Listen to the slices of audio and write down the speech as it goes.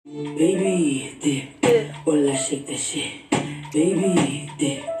Baby dip, hola shake the shit. Baby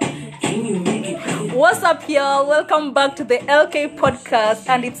dip, can you make it dip? What's up, y'all? Welcome back to the LK podcast,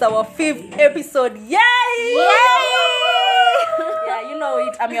 and it's our 5th episode. Yay! Yeah, you know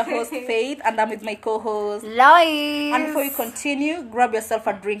it. I'm your host Faith, and I'm with my co-host Lois. And before you continue, grab yourself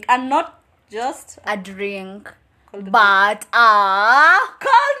a drink, and not just A drink. cold But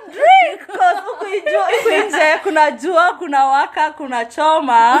cold drink, cause huku nje kuna jua, kuna waka, kuna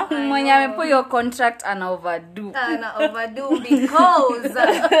choma. mwenye amepo your contract ana overdo. Because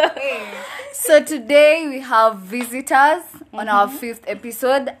So today we have visitors on our 5th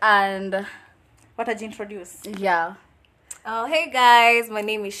episode, and What did you introduce? yeah. hey guys, my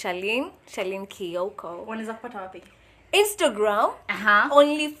name is Shalene Kiyoko. Wanaweza kupata wapi? Instagram, Uh-huh.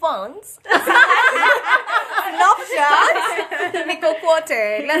 OnlyFans, Snapchat, Nico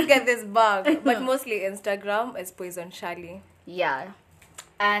Quarter. Let's get this bug. But mostly Instagram is Poison Shali. Yeah.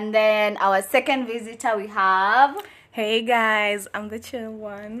 And then our second visitor we have Hey guys, I'm the chill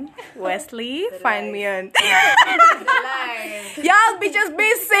one, Wesley. Find me on. Y'all bitches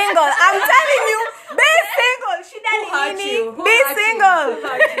be single. I'm telling you, be single. She hurt you? Who Be hurt you? single.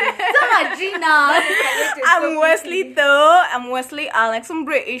 Gina. I'm Wesley though. I'm Wesley Alex. I'm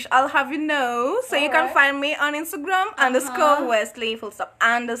British. I'll have you know. So you can find me on Instagram _ Wesley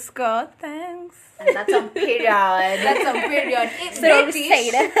 _ Thanks. And that's on period. That's a period. It's So British, say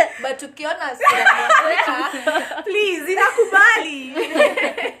it. but tukiona sura Please,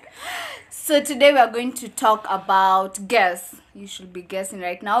 inakubali. So today we are going to talk about guess. You should be guessing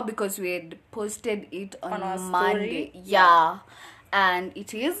right now because we had posted it on our story. Monday. Yeah. And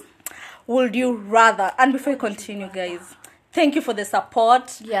it is Would you rather? And before you continue, guys, thank you for the support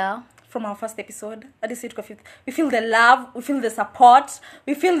from our first episode. We feel the love, we feel the support,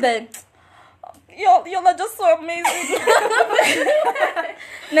 we feel the y'all are just so amazing.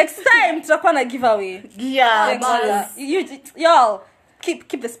 Next time tutakuwa na giveaway. Y'all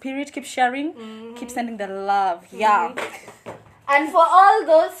keep the spirit, keep sharing, keep sending the love. Yeah. And for all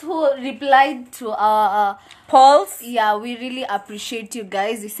those who replied to our Polls. yeah, we really appreciate you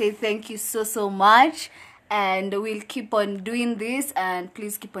guys. We say thank you so much, and we'll keep on doing this, and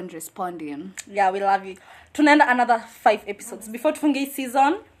please keep on responding. Yeah, we love you. Tunaenda another 5 episodes. Before tufunge hii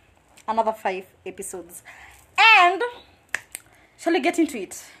season, another 5 episodes. And shall we get into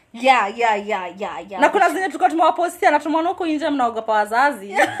it? Yeah. Na kuna zenye tulikuwa tumewapostia na tumeona huko nje mnaogopa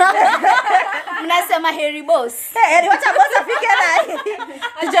wazazi. Mnasema heri boss. Wacha boss afike na.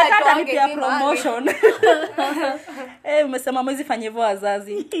 Tujakata ni pia promotion. Umesema mwezi fanye hivyo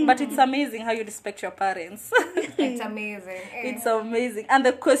wazazi. But it's amazing how you respect your parents. It's amazing. It's amazing. And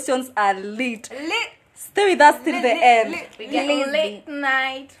the questions are lit. Lit. Stay with us till the end. We get late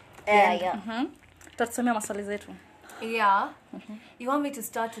night. Tutasomea maswali zetu. Yeah. You want me to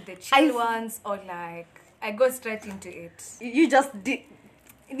start with the chill ones or like I go straight into it? You just did.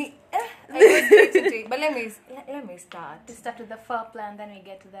 I go straight into it. But let me start. We start with the foreplay and then we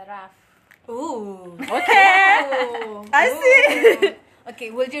get to the rough. Ooh. Okay. Oh. I see.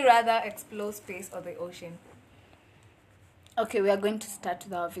 Okay, would you rather explore space or the ocean? Okay, we are going to start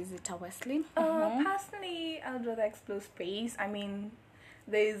with our visitor Wesley. Personally, I'd rather explore space. I mean,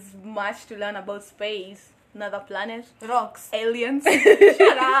 there's much to learn about space. Another planet, Rocks. aliens.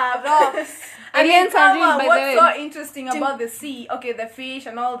 Shut up, rocks. Aliens are real, by the what's way. so interesting about the sea? Okay, the fish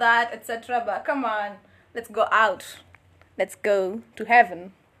and all that, etc. But come on, let's go out. Let's go to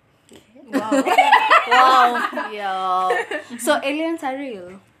heaven. Wow. Yeah. So aliens are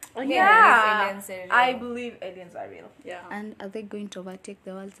real. Yeah, aliens are real. I believe aliens are real. Yeah, And are they going to overtake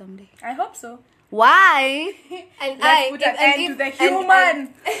the world someday? I hope so. Why? And Let's put an end to the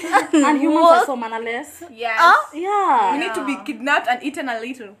human. And humans are so mannerless. Yes. Yeah. We need to be kidnapped and eaten a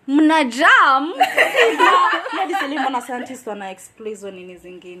little. Mna jam? Hadi selimu na scientists wana explore hizo nini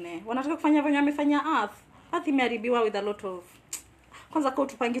zingine. Wanataka kufanya venye wamefanya Earth. Earth imeharibiwa with a lot of kwanza kwa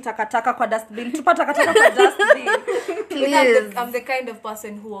tupangi takataka kwa dustbin. Tupa takataka kwa dustbin. Please. I'm the kind of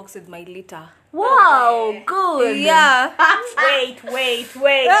person who walks with my litter. Wow, good. Yeah. Wait.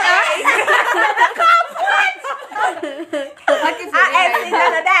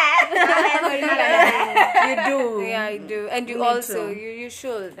 You do. Yeah, I do. And you also, you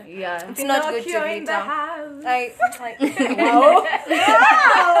should. Yeah. It's not good to Pinocchio in litter. the house.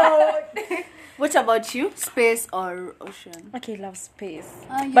 What about you? Space or ocean? Okay, love space.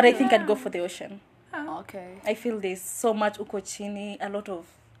 You But I do. think I'd go for the ocean. Okay. I feel there's so much uko chini, a lot of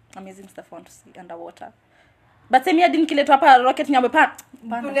amazing stuff I want to see underwater. But same didn't kill it hapa rocket nyambe pa.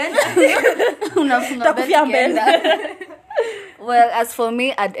 Unafunga Takufia bed mbele. Well, as for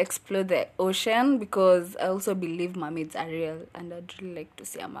me, I'd explore the ocean because I also believe mermaids are real, and I'd really like to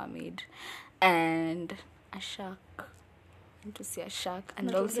see a mermaid and a shark. I want to see a shark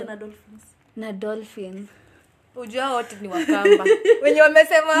and also na dolphin. Ujua wote ni wakamba. Wenye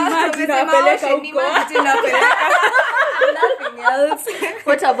wamesema ocean ni maji tunapeleka. Nothing else.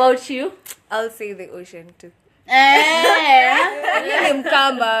 What about you? I'll say the ocean too. Eh. Ni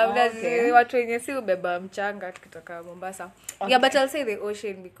mkamba. Watu wenye si ubeba mchanga kutoka Mombasa. Yeah, but I'll say the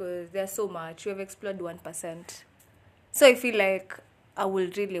ocean because there's so much. We have explored 1%. So I feel like I will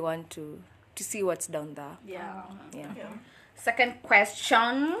really want to see what's down there. Yeah. Second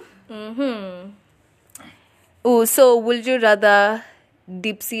question. Oh, so would you rather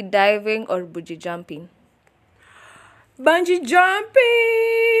deep sea diving or bungee jumping? Bungee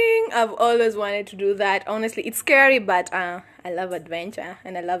jumping. I've always wanted to do that. Honestly, it's scary, but I love adventure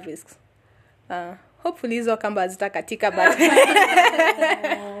and I love risks. Hopefully hizo kamba zitakatika, but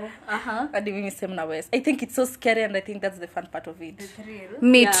Hadi mimi same na West. I think it's so scary and I think that's the fun part of it.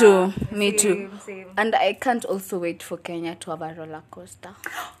 Me too. Me too. Same. And I can't also wait for Kenya to have a roller coaster.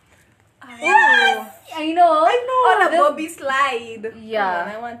 I know. on a Bobby slide. Yeah. Come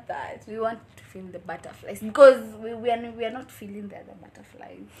on, I want that. We want to feel the butterflies because we are not feeling the other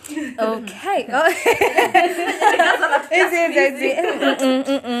butterflies. Okay.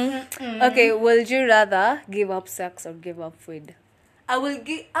 Okay, would you rather give up sex or give up food? I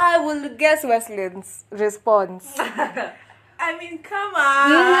will guess Wesley's response. I mean, come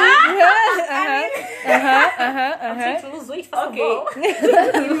on. Okay.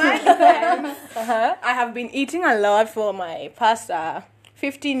 In my defense, I have been eating a lot for my past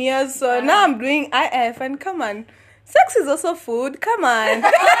 15 years, so now I'm doing IF, and come on. Sex is also food. Come on.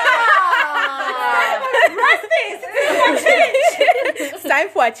 It's time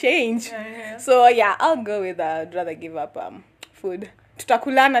for a change. So yeah, I'll go with I'd rather give up food.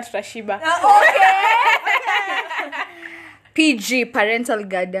 Tutakulana, tutashiba. PG, parental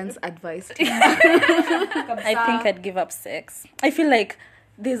guidance advice. I think I'd give up sex. I feel like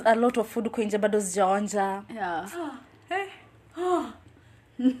there's a lot of food kwa nje bado sijaonja. Yeah.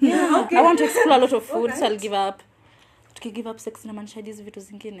 I want to explore a lot of food, so I'll give up. Give up sex na manisha hizi vitu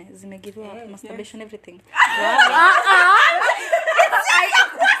zingine give up masturbation everything.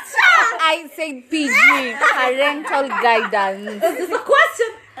 I said PG, parental guidance. This is the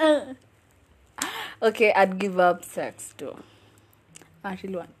question. Okay, I'd give up sex too. I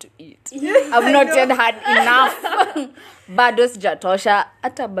really want to eat. I've not yet had enough. Bado sijatosha.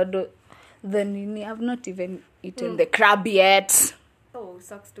 Hata bado the nini. I've not even eaten the crab yet. Oh,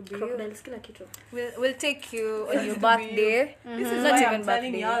 sucks to be you. We'll take you on your birthday. This is Not why even I'm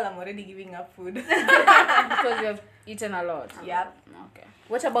telling birthday. y'all I'm already giving up food. Because you have eaten a lot. Yep. Okay.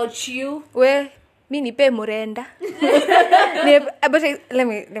 What about you? Well, mi nipe murenda. But let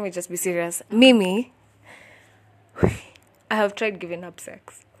me just be serious. Mimi, I have tried giving up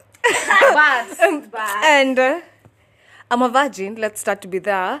sex. And I'm a virgin. Let's start to be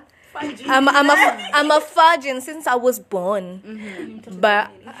there. I'm a virgin since I was born.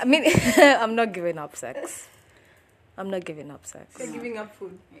 But I mean, I'm not giving up sex. I'm not giving up sex. You're giving up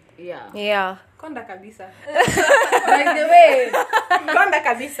food. Yeah. Konda kabisa. By the way, Konda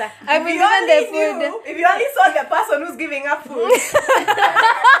kabisa. I've been If you given the only food. knew, if you only saw the person who's giving up food.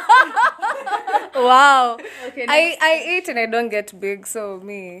 Wow. okay. I eat and I don't get big, so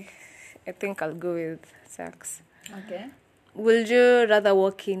I think I'll go with sex. Okay. Would you rather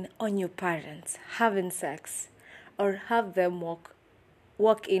walk in on your parents having sex or have them walk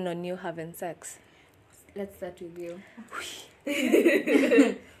in on you having sex? Let's start with you.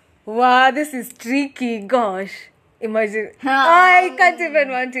 Wow, this is tricky. Gosh. Imagine. I can't even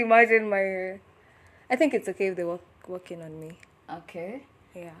want to imagine my... I think it's okay if they walk in on me. Okay.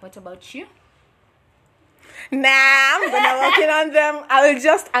 Yeah. What about you? Nah, I'm gonna walk in on them. I will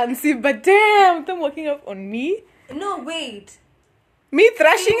just answer, but damn, them walking up on me. No, wait. Me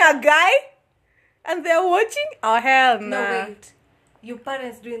thrashing a guy? And they're watching? Oh, hell no. No, wait. Your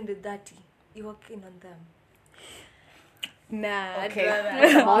parents doing the dirty. You walk in on them. Nah. Okay. I'd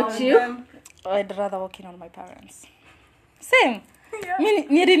rather About you? I'd rather walk in on my parents. Same.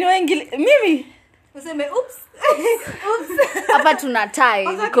 Mimi. Useme, oops. Hapa tuna tie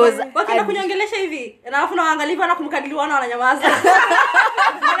because Wakina kunyongelesha hivi. Na alafu na waangalia hivyo na kumkadiliwa na wananyamaza.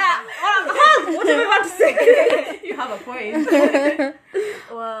 What do we want to say? You have a point.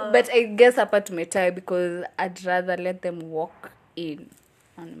 Wow. but I guess hapa tumetie because I'd rather let them walk in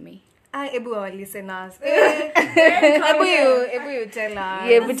on me. Ebu our listeners. Ebu you tell us.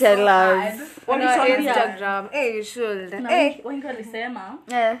 Yeah, but tell us. On our Instagram. You should. Wengi walisema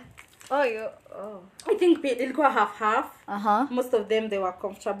Yeah. Oh, you. Oh. I think ilikuwa half. Uh-huh. Most of them, they were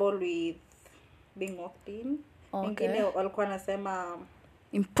comfortable with being walked in. Okay. Wengine walikuwa nasema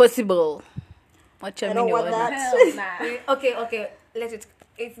Impossible. What I you don't mean? want that. Okay.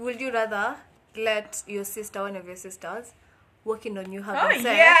 If would you rather let your sister, one of your sisters, working on you having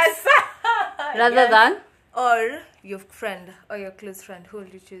sex, Yes. Rather than or your friend or your close friend, who will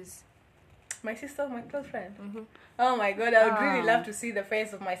you choose? My sister, my close friend. Oh my god, I would really love to see the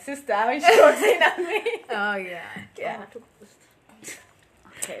face of my sister when she walks in at me. Oh yeah. Yeah.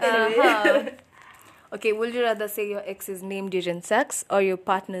 Okay, would you rather say your ex's name during sex or your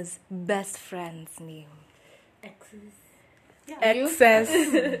partner's best friend's name? Excess.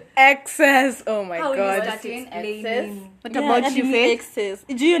 Oh my How god. is that explaining? what about you, Faith? Exes.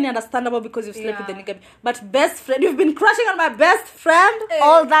 You are understandable because you've slept with the nigga. But best friend, you've been crushing on my best friend.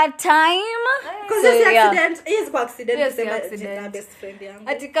 All that time? Because So, this yeah. accident, his accident. Yes, kusema accident. jina best friend yangu.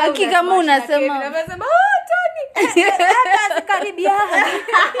 Hakika mu unasema Unasema, "Oh, Tony." Karibia.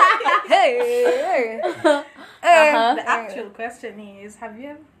 Hey. The actual question is, have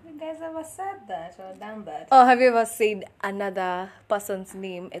you guys ever said that or done that? Oh, have you ever said another person's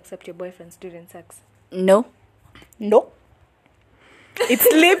name except your boyfriend's during sex? no. No. It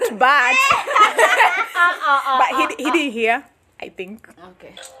slipped but but he did hear, I think.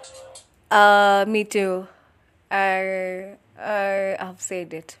 Okay. Me too. I've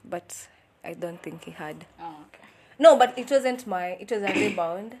said it, but I don't think he had. Oh, okay. No, but it was a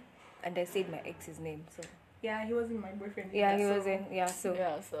rebound, and I said my ex's name. So Yeah, he wasn't my boyfriend. yeah, he was in. Yeah, so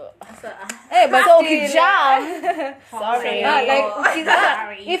Yeah, so hey, but so still, jam. Sorry.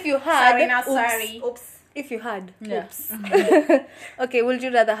 if you had, Sorry, not oops. sorry. Oops. If you had, Yeah. oops. Okay, would you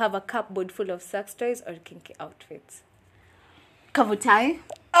rather have a cupboard full of sex toys or kinky outfits? Kavutai.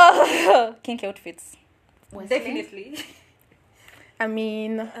 Kinky outfits. Definitely. I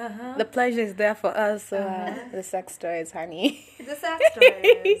mean, the pleasure is there for us. The sex toys, honey. The sex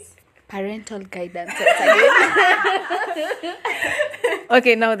toys. Parental guidance.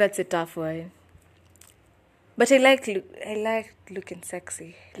 Okay, now that's a tough one. But I like looking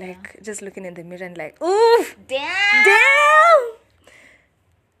sexy. Like just looking in the mirror and like, ooh, damn.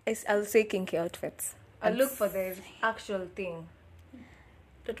 I'll say kinky outfits. I'll look for the actual thing.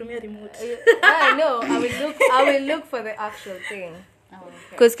 Tutumia remote. I know. I will look for the actual thing.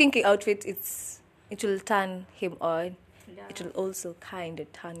 Because kinky outfit, it will turn him on. Yeah. It will also kind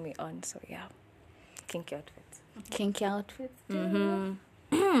of turn me on. So yeah, kinky outfits. Kinky outfits.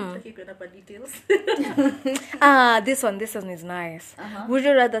 Keep it up on details. This one is nice. Would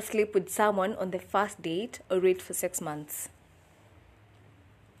you rather sleep with someone on the first date or wait for 6 months?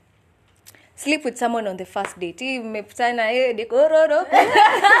 Sleep with someone on the first date. Mmepatana dekororo.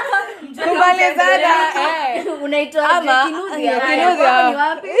 Kumalizana. Unaitwa Ama Kinuthia. Kinuthia. Ni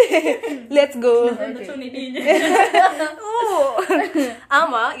wapi? Let's go.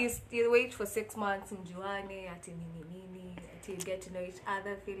 Ama you wait for 6 months mjuane ati nini until you get to know each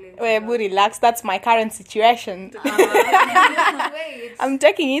other, feelings. Wait, boo, relax. That's my current situation. Wait I'm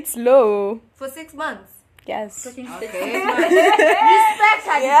taking it slow. for 6 months. Yes. Respect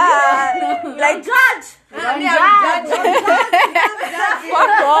her. Yeah. Like judge.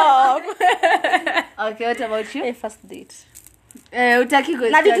 Fuck off. Okay, what about you? First date. Utaki go.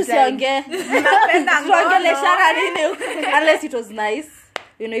 Nadi tusiongee. Tuongeleshana nini? Unless it was nice.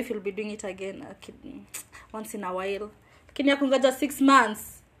 You know, if you'll be doing it again once in a while. Lakini ya kungoja 6 months.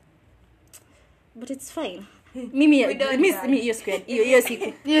 But it's fine. Mimi hiyo siku.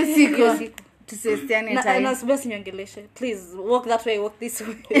 Hiyo siku. Tusestiane Na time. basi niongeleshe. Please walk that way, walk this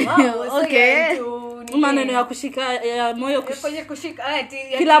way. Okay. Maneno ya kushika ya moyo Kwenye kushika ati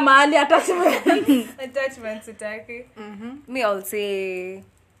kila mahali attachment. attachments utaki. Me I'll say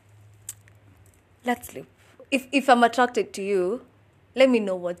let's sleep. If I'm attracted to you, let me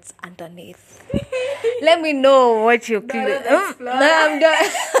know what's underneath. Let me know what you clear. I'm done.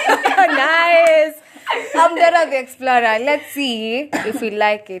 Nice. I'm done the explorer. Let's see if we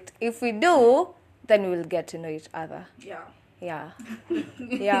like it. If we do, then we'll get to know each other. Yeah.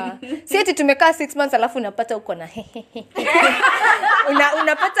 Si ati tumekaa 6 months alafu unapata uko na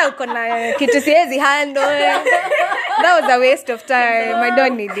unapata uko na kitu siwezi handle. That was a waste of time. I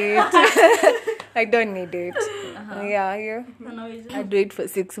don't need it. Yeah, you. I'd wait for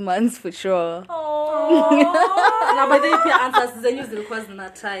 6 months for sure. Na by the way pia answers zenyu zilikuwa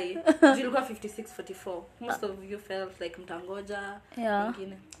zinatai. Zilikuwa 56-44. Most of you felt like mtangoja. Yeah.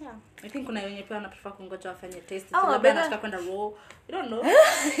 Wengine. Yeah. I think kuna wenye pia wanaprefer kungoja wafanye test. Oh, Labda anataka kwenda raw. You don't know.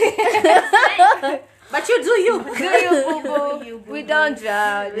 But you do you. Do you, boo-boo? We don't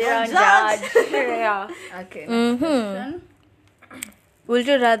judge. Yeah. Okay. Mm-hmm. Would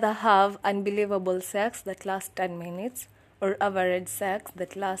you rather have unbelievable sex that lasts 10 minutes or average sex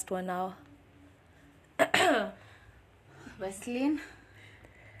that lasts 1 hour? Vaseline.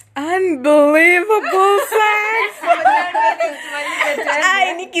 Unbelievable sex.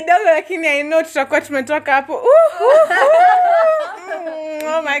 Ai, ni kidogo lakini I know tutakuwa tumetoka hapo.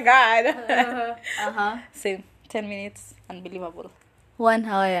 Oh my god. Same. 10 minutes. Unbelievable. 1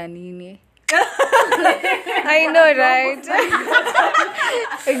 hour ya nini? I know, right?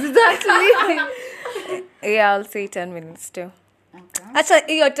 Exactly. Yeah, I'll say 10 minutes too. Okay. Acha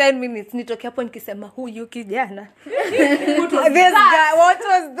hiyo 10 minutes nitoke hapo nikisema huyu kijana. This guy, what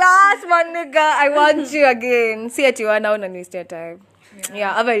was that, my nigga? I want you again. See at you now on your time.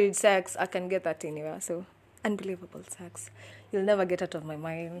 Yeah, average sex, I can get that anywhere. So, unbelievable sex. You'll never get out of my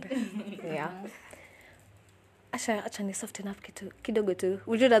mind. Yeah. Acha ni soft enough kidogo tu.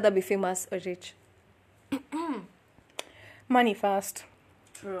 Would you rather be famous or rich? Money first.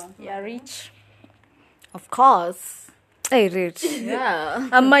 True. Yeah, rich. Of course. Hey, rich. Yeah.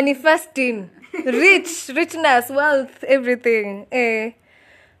 I'm manifesting. Richness, wealth, everything. Eh.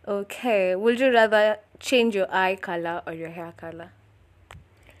 Okay. Would you rather change your eye color or your hair color?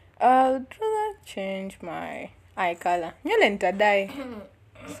 I'd rather change my eye color. Nywele nitadai.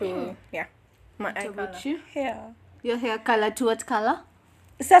 So, yeah. My eye color. About you? Yeah. Your hair color to what color?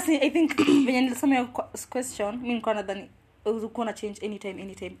 Sasa I think venye nilisoma hiyo question, mimi nilikuwa nadhani ulikuwa na change anytime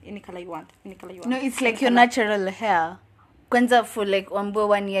any color you want. No, it's like your natural hair. Kwanza for like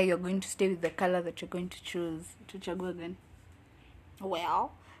 1 year you're going to stay with the color that you're going to choose. Tuchagua gani?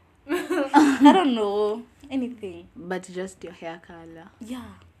 Well, I don't know anything. But just your hair color.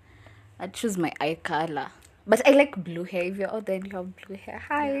 Yeah. I'd choose my eye color. But I like blue hair. If you're out there and you have blue hair,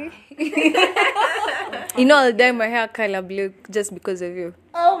 hi. You know, I'll dye my hair color blue just because of you.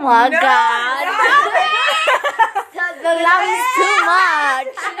 Oh my god. The love is too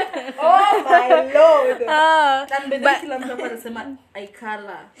much. Oh my lord. But kila mtu hapa anasema eye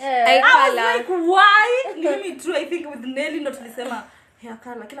color. Eye color. Like why? Mimi too, I think with Nelly not tulisema hair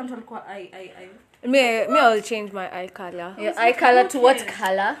color. Kila mtu alikuwa eye. Me, I'll change my eye color. Your eye color to what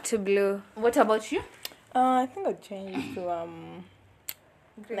color? To blue. What about you? I think I'd change to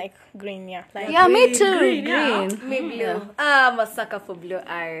like green, yeah. Like Yeah, me too. green, Green. yeah. Me blue. I'm a sucker for blue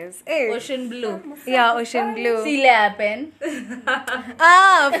eyes. Hey. Ocean blue. Yeah, ocean blue. See happen.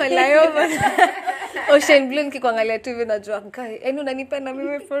 Flyover. Ocean blue nikikuangalia tu hivi najua kai. Yaani unanipenda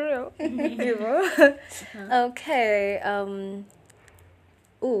mimi for real. Hivyo. Okay.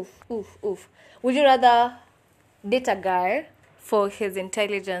 Oof. Would you rather date a guy for his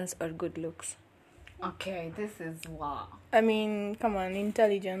intelligence or good looks? Okay, this is wow. I mean, come on,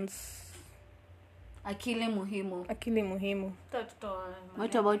 intelligence. Akili muhimu. Akili muhimu.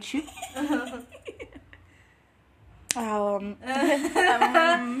 What about you?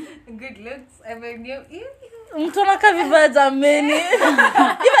 Good looks. I mean, you Mtu anaka vibaya jameni.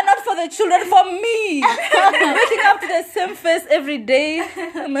 Even not for the children, for me. Waking up to the same face every day.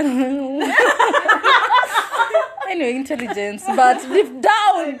 Anyway, intelligence, but deep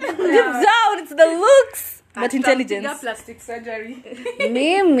down, it's the looks, but intelligence. Plastic surgery.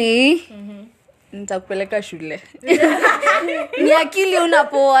 Mimi nitakupeleka shule. Ni akili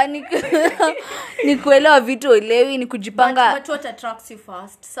unapoa ni kuelewa vitu uelewi ni kujipanga. But what attracts you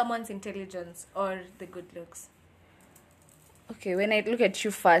first? Someone's intelligence or the good looks? Okay, when I look at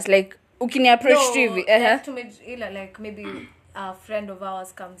you first, like ukini approach TV, like, to me, like maybe a friend of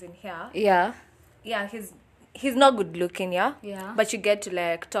ours comes in here. Yeah. Yeah, he's not good looking, yeah? Yeah. But you get to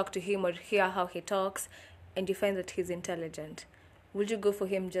like talk to him or hear how he talks and you find that he's intelligent. Would you go for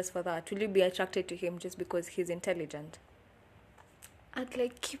him just for that? Will you be attracted to him just because he's intelligent? I'd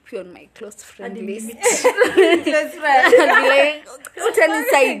like keep you on my close friend list. Close friend. I'd be like,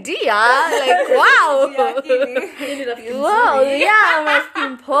 utanisaidia. Like, wow. Wow, yeah, my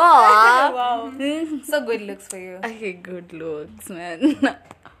skin poor. Wow. So good looks for you. I hate good looks, man.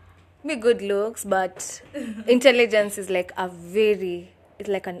 Me good looks, but intelligence is like it's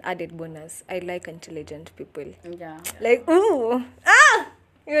like an added bonus. I like intelligent people. Yeah. Like, ooh.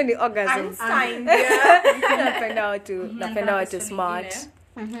 Hiyo ni orgasms. Napenda watu smart.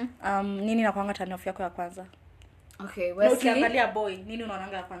 Nini nakuanga turn off yako ya kwanza? Okay, Na Wesley. ukiangalia boy, nini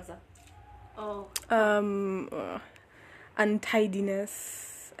unaonanga ya kwanza? Untidiness.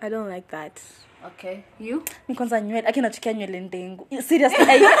 I don't like that. Okay, you? Mimi kwanza nywele, aki nachukia nywele ndengu.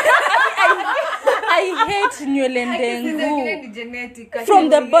 Seriously, I hate nywele ndengu. From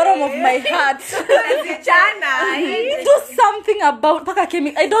the bottom of my heart. Do something about paka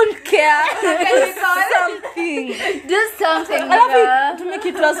kemi. I don't care. Do something. Alafu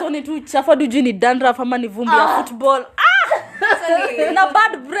tumeki tu asoni tu chafa dujui ni dandruff ama ni vumbi ya football. Na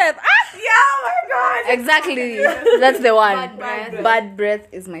bad breath. Exactly. That's the one. Bad breath. Bad breath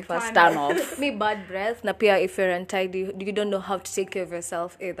is my first turn off. Me bad breath. Na pia if you're untidy, you don't know how to take care of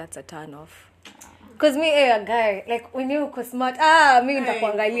yourself. That's a turn off. Cause me a guy like when you uko smart mi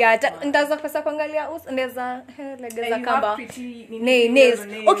nitakuangalia nitaanza pesa kuangalia ndeza legeza kamba nails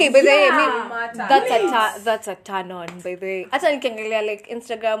okay by the way that's a turn on by the way hata nikiangalia like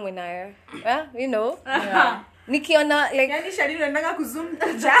Instagram when I you know nikiona like yani shadini unaenda kuzoom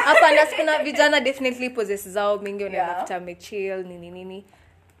hapa na sikuna vijana definitely poses zao mingi unafuta mechill nini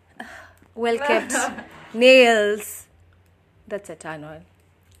well kept nails that's a turn on.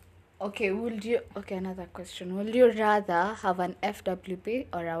 Okay, another question. Would you rather have an FWB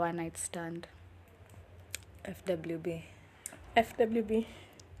or a one night stand? FWB. FWB.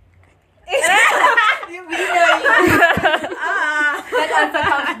 That answer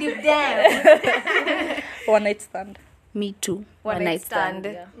comes deep down. One night stand. Me too. One night stand.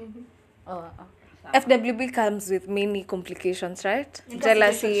 Yeah. Oh. FWB comes with many complications, right?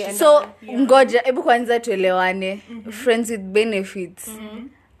 Jealousy and So, ngoja, ebu kwanza tuelewane. Friends with benefits.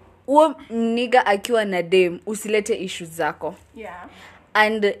 Uo mniga akiwa na dem, usilete issues zako. Yeah.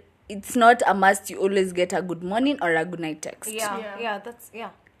 And it's not a must you always get a good morning or a good night text. Yeah.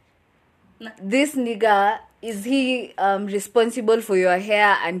 This nigga, is he responsible for your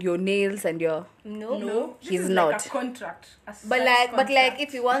hair and your nails and your... No. He's This is not. like a contract. But like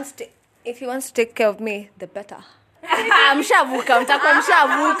if he wants to take care of me, the better. Mshavuka, mtakuwa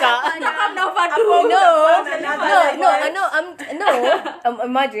mshavuka. No.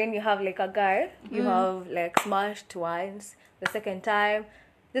 Imagine you have like a guy, you have like smashed once, the second time,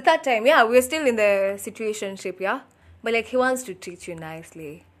 the third time. Yeah, we're still in the situationship, yeah. But like he wants to treat you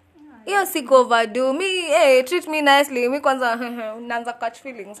nicely. Yeah, sick overdo me. Treat me nicely. Me kwanza naanza catch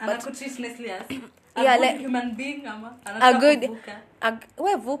feelings. But yeah, like human being a good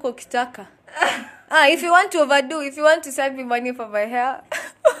we vuko kitaka. If you want to overdo, if you want to send me money for my hair,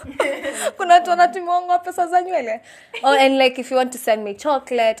 kuna watu wanatumiwa pesa za nywele. Oh, and like if you want to send me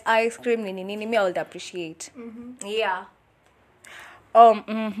chocolate, ice cream, nini, me I would appreciate. Yeah.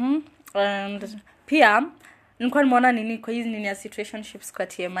 And pia nilikuwa nimeona nini kwa hizi nini ya situationships kwa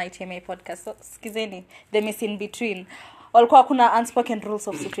TMI podcast. So, sikizeni the miss in between. Walikuwa kuna unspoken rules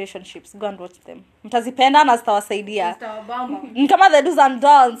of situationships. Go and watch them. Mtazipenda na zitawasaidia. Ni kama the do's and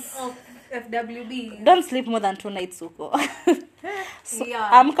don'ts. FWB. Don't sleep more than 2 nights huko. So,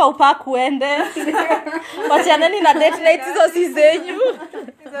 amka upaku uende. Wachaneni na date nights hizo si zenyu.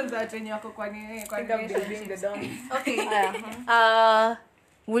 Hizo za watu wenye wako kwa nini kwa Okay.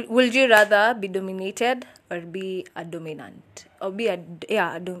 Would you rather be dominated or be a dominant? Or be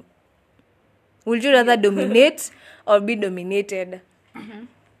would you rather dominate or be dominated?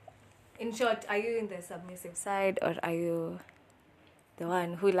 In short, are you in the submissive side or are you the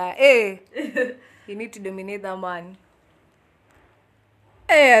one who like, you need to dominate that man?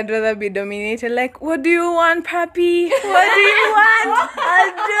 Hey, I'd rather be dominated. Like, what do you want, papi? What do you want?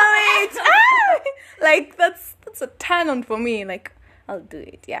 I'll do it. Like, that's a turn on for me. Like, I'll do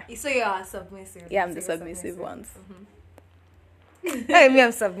it. Yeah. So you're submissive. Yeah, I'm the submissive ones. Hey, me,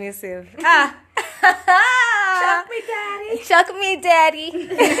 I'm submissive. Chuck me, daddy.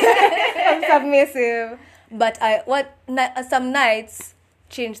 I'm submissive. But some nights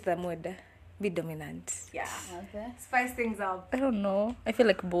change the mood. Be dominant. Yeah. Okay. Spice things up. I don't know. I feel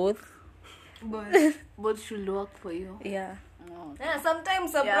like both. Both should work for you. Yeah. Yeah,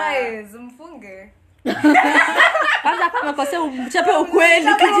 sometimes surprise. Mfunge. Kwanza kama kwa sababu mchape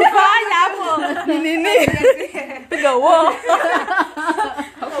ukweli kijifanya hapo. Nini? Piga wo.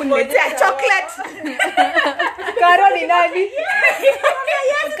 Uniletea chocolate. Karoni nani?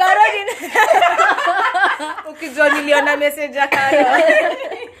 Karoni. Ukijua niliona message ya Karo.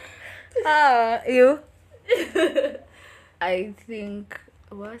 You? I think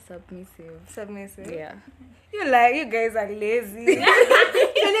we're submissive. Submissive. Yeah. You guys are lazy.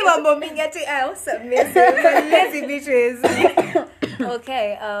 Really mambo mingi ati submissive. Lazy bitches.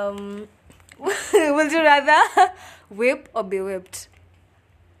 Okay, would you rather whip or be whipped?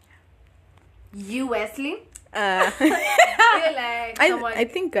 You, Wesley? You're like someone. I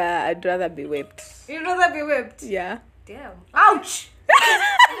think I'd rather be whipped. You'd rather be whipped. Yeah. Damn. Ouch.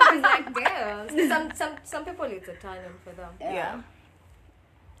 It's like damn. Some people it's a turn on for them. Yeah.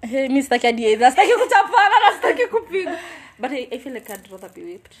 Hey, mimi sitaki hadi sitaki kuchapana na sitaki kupiga. But I feel like I'd rather be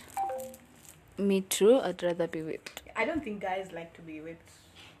whipped. Me too. I'd rather be whipped. I don't think guys like to be whipped.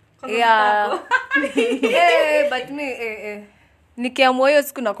 Yeah. Hey, but me nikiamua hiyo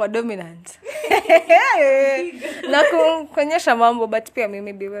siku na kwa dominant. Na kuonyesha mambo but pia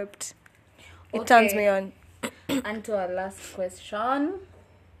mimi be whipped. It turns me on. And to our last question.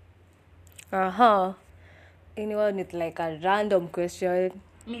 Anyone with like a random question?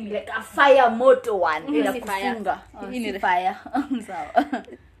 Like a fire moto one. Ina kufunga. Ini fire. Sawa.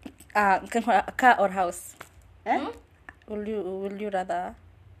 Car or house? Will you rather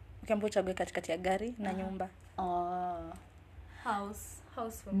ukiambiwa uchague katikati ya gari na nyumba? House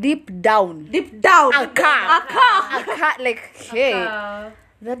for Deep down. A car. Like, hey.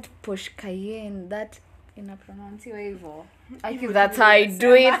 That Porsche Cayenne, that inapronouncewa hivyo. I think that's how I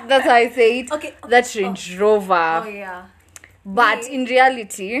do it. That's how I say it. Okay. That Range Rover. Oh yeah. But in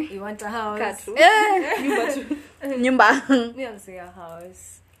reality, You want a house? nyumba. Me, I'll say a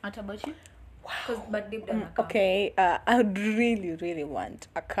house. What about you? But deep down, a car. Okay, I would really, really want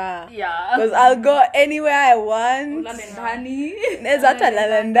a car. Yeah. Because I'll go anywhere I want. Ndani. Naweza hata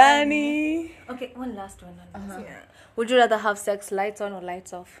lala ndani. Okay, one last one. Yeah. Would you rather have sex lights on or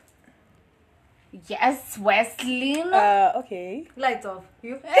lights off? Yes, Wesley. Okay. Lights off.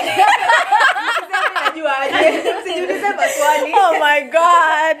 You? Oh my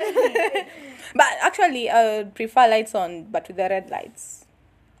god. But actually, I would prefer lights on, but with the red lights.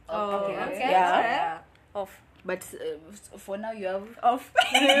 Okay. Yeah. Off. But for now you have Off.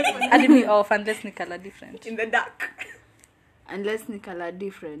 I'll be off unless ni color different. In the dark. unless ni color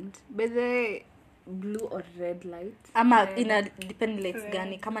different. But the blue or red light. Ama ina depend lights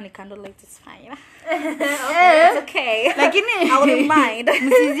gani. Kama ni candle light is fine. It's okay. Lakini I wouldn't mind.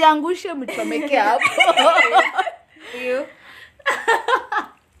 msiziangushe mchomeke hapo. You?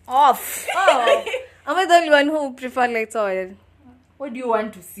 Off. Oh. Am I the only one who prefer lights on? What do you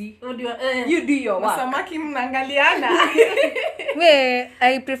want to see? You do your work. Samaki mnaangaliana. Me,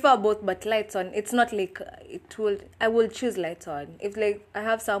 I prefer both, but lights on. It's not like I will choose lights on. If like I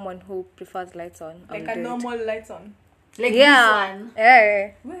have someone who prefers lights on, Like I'll a do it. normal lights on. Like Yeah. this one.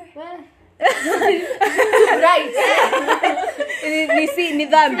 Yeah. Right. Ni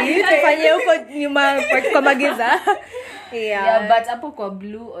dhambi tufanye huko nyuma kwa magiza. Yeah, but hapo kwa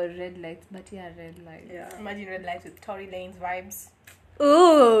blue or red lights, but yeah, red light. Yeah. Imagine red lights with Tory Lane's vibes.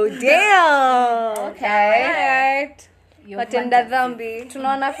 Ooh, damn. Okay. Alright. Watenda dhambi.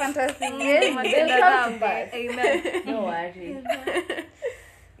 Tunaona fantasy. Watenda dhambi. Amen. No worry.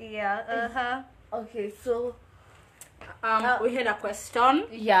 Yeah. Okay, so We had a question.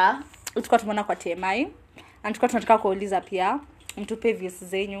 yeah. Tulikuwa tumeona kwa TMI. And tulikuwa tunataka kuuliza pia mtupe views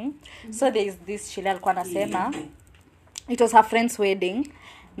zenyu. So there is this Sheila alikuwa anasema it was her friend's wedding.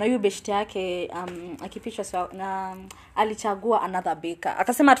 Na huyu beshte yake akifichwa na alichagua another baker.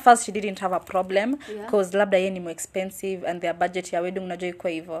 Akasema at first she didn't have a problem because labda yeye ni more expensive and their budget ya wedding unajua iko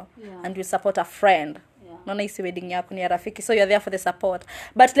hivyo. And you support a friend. Naona hii wedding yako ni ya rafiki, so you're there for the support.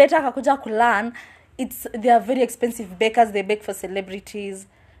 But later akakuja kulearn they are very expensive bakers, they bake for celebrities.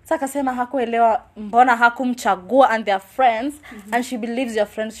 Sasa akasema hakuelewa mbona hakumchagua and their friends and she believes your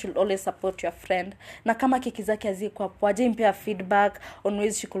friends should always support your friend. Na kama keki zake hazikuwa poaje impea feedback on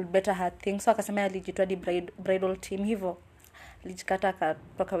ways she could better her things. So akasema alijitoa di bridal team hivyo. Alijikata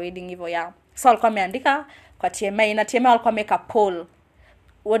kutoka wedding hivyo ya. So alikuwa ameandika kwa TMI na TMI alikuwa make a poll.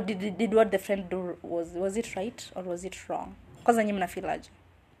 What did what the friend do was it right or was it wrong? Kwanza nyinyi mnafeel aje?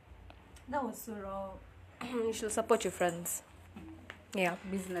 That was so wrong. You should support your friends. Yeah.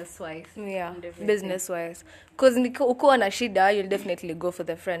 Business wise. Yeah, business wise. Because ukiwa na shida, you'll definitely go for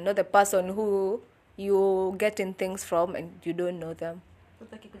the friend, not the person who you getting things from and you don't know them.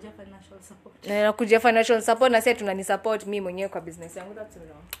 Utakikuja financial support. Na nakuja financial support na sasa tunani support mimi mwenyewe kwa business yangu. That's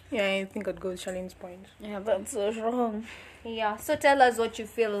wrong. Yeah, I think I'd go with Charlene's point. Yeah, that's so wrong. Yeah, so tell us what you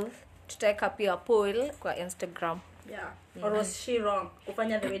feel. Tutaweka pia poll kwa Instagram. Yeah. Or was she wrong?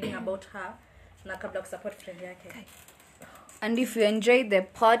 Kufanya the wedding about her na kabla kusupport friend yake. And if you enjoyed the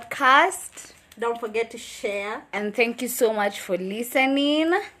podcast, Don't forget to share. and thank you so much for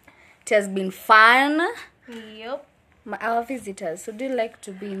listening. It has been fun. Yep. Our visitors, so do you like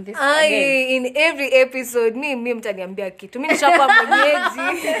to be in this again? In every episode mimi mtaniambia kitu. Mimi nishakuwa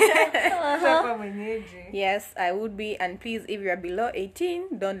mwenyeji. Nishakuwa mwenyeji. Yes, I would be. And please, if you are below 18,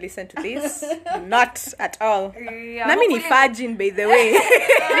 don't listen to this. Not at all. Yeah, Nami ni virgin, by the way. We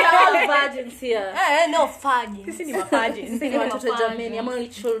are all virgins here. No fudging. Sisi ni virgin. Sisi ni watoto jamani, among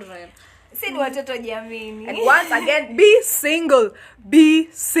children. Si ni watoto jamini. And once again, be single. Be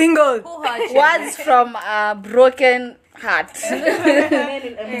single. Who hurt you? Words from a broken heart.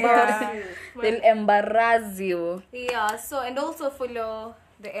 Will embarrass you. Yeah, so and also follow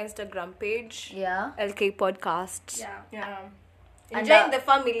the Instagram page. Yeah. LK Podcast. Yeah. And Join the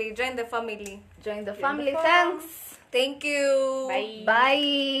family. Join the family. Join the family. Thanks. Thank you.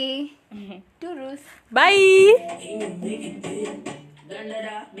 Bye. Toodles. Bye. Can you make it dip?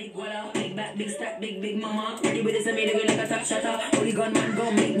 Granddada, big walla, big back, big stack, big mama. Ready with this and made it like a top shutter. Holy gun man,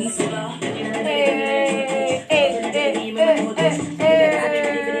 gon' make me solar.